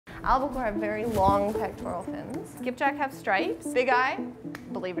Albacore have very long pectoral fins. Skipjack have stripes. Big eye,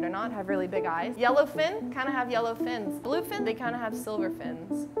 believe it or not, have really big eyes. Yellowfin kind of have yellow fins. Bluefin, they kind of have silver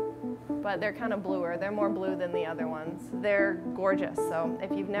fins, but they're kind of bluer. They're more blue than the other ones. They're gorgeous, so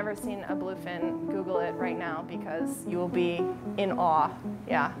if you've never seen a bluefin, Google it right now because you will be in awe.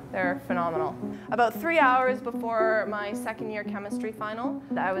 Yeah, they're phenomenal. About 3 hours before my second-year chemistry final,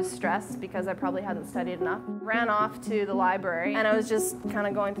 I was stressed because I probably hadn't studied enough. Ran off to the library and I was just kind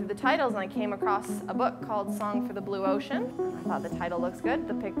of going through the titles and I came across a book called Song for the Blue Ocean. I thought the title looks good.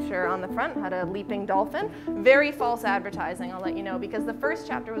 The picture on the front had a leaping dolphin. Very false advertising, I'll let you know, because the first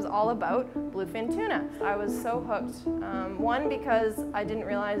chapter was all about bluefin tuna. I was so hooked. One, because I didn't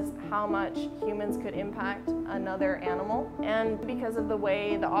realize how much humans could impact another animal, and because of the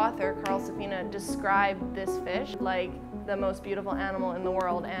way the author, Carl Safina, described this fish like the most beautiful animal in the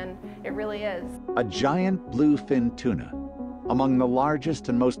world, and it really is. A giant bluefin tuna, among the largest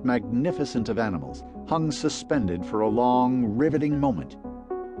and most magnificent of animals, hung suspended for a long, riveting moment,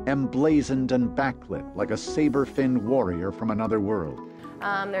 emblazoned and backlit like a saber-finned warrior from another world.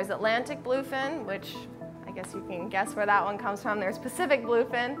 There's Atlantic bluefin, which I guess you can guess where that one comes from. There's Pacific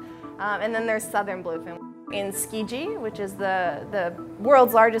bluefin, and then there's Southern bluefin. In Tsukiji, which is the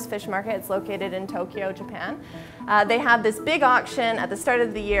world's largest fish market, it's located in Tokyo, Japan. They have this big auction at the start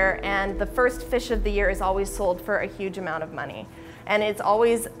of the year, and the first fish of the year is always sold for a huge amount of money. And it's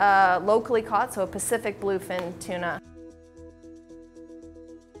always locally caught, so a Pacific bluefin tuna.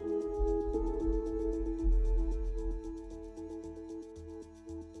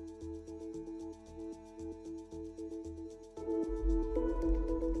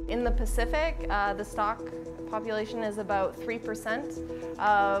 In the Pacific, the stock population is about 3%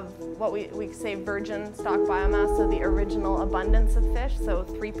 of what we say virgin stock biomass, so the original abundance of fish, so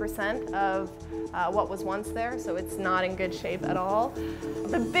 3% of what was once there, so it's not in good shape at all.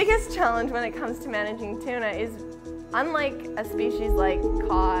 The biggest challenge when it comes to managing tuna is, unlike a species like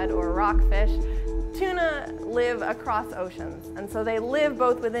cod or rockfish, tuna live across oceans, and so they live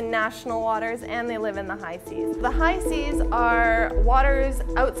both within national waters and they live in the high seas. The high seas are waters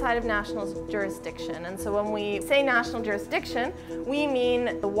outside of national jurisdiction, and so when we say national jurisdiction, we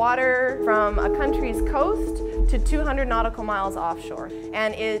mean the water from a country's coast to 200 nautical miles offshore.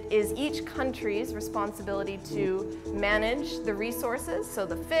 And it is each country's responsibility to manage the resources, so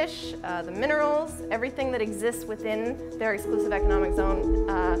the fish, the minerals, everything that exists within their exclusive economic zone.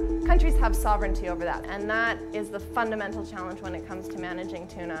 Countries have sovereignty over that, and that is the fundamental challenge when it comes to managing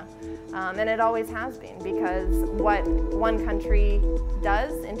tuna. And it always has been, because what one country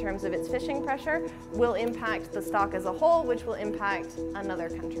does in terms of its fishing pressure will impact the stock as a whole, which will impact another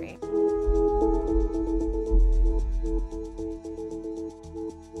country.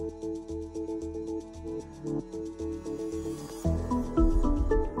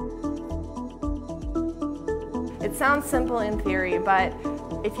 It sounds simple in theory, but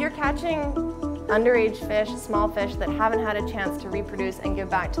if you're catching underage fish, small fish that haven't had a chance to reproduce and give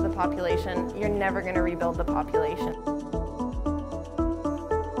back to the population, you're never going to rebuild the population.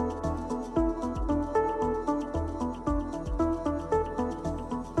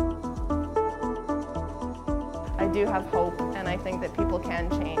 I do have hope, and I think that people can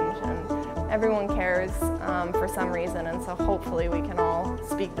change, and everyone cares for some reason, and so hopefully we can all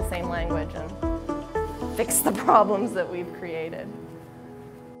speak the same language and fix the problems that we've created.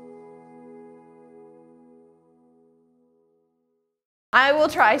 I will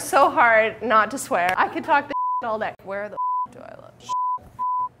try so hard not to swear. I could talk the all day. Where the do I live?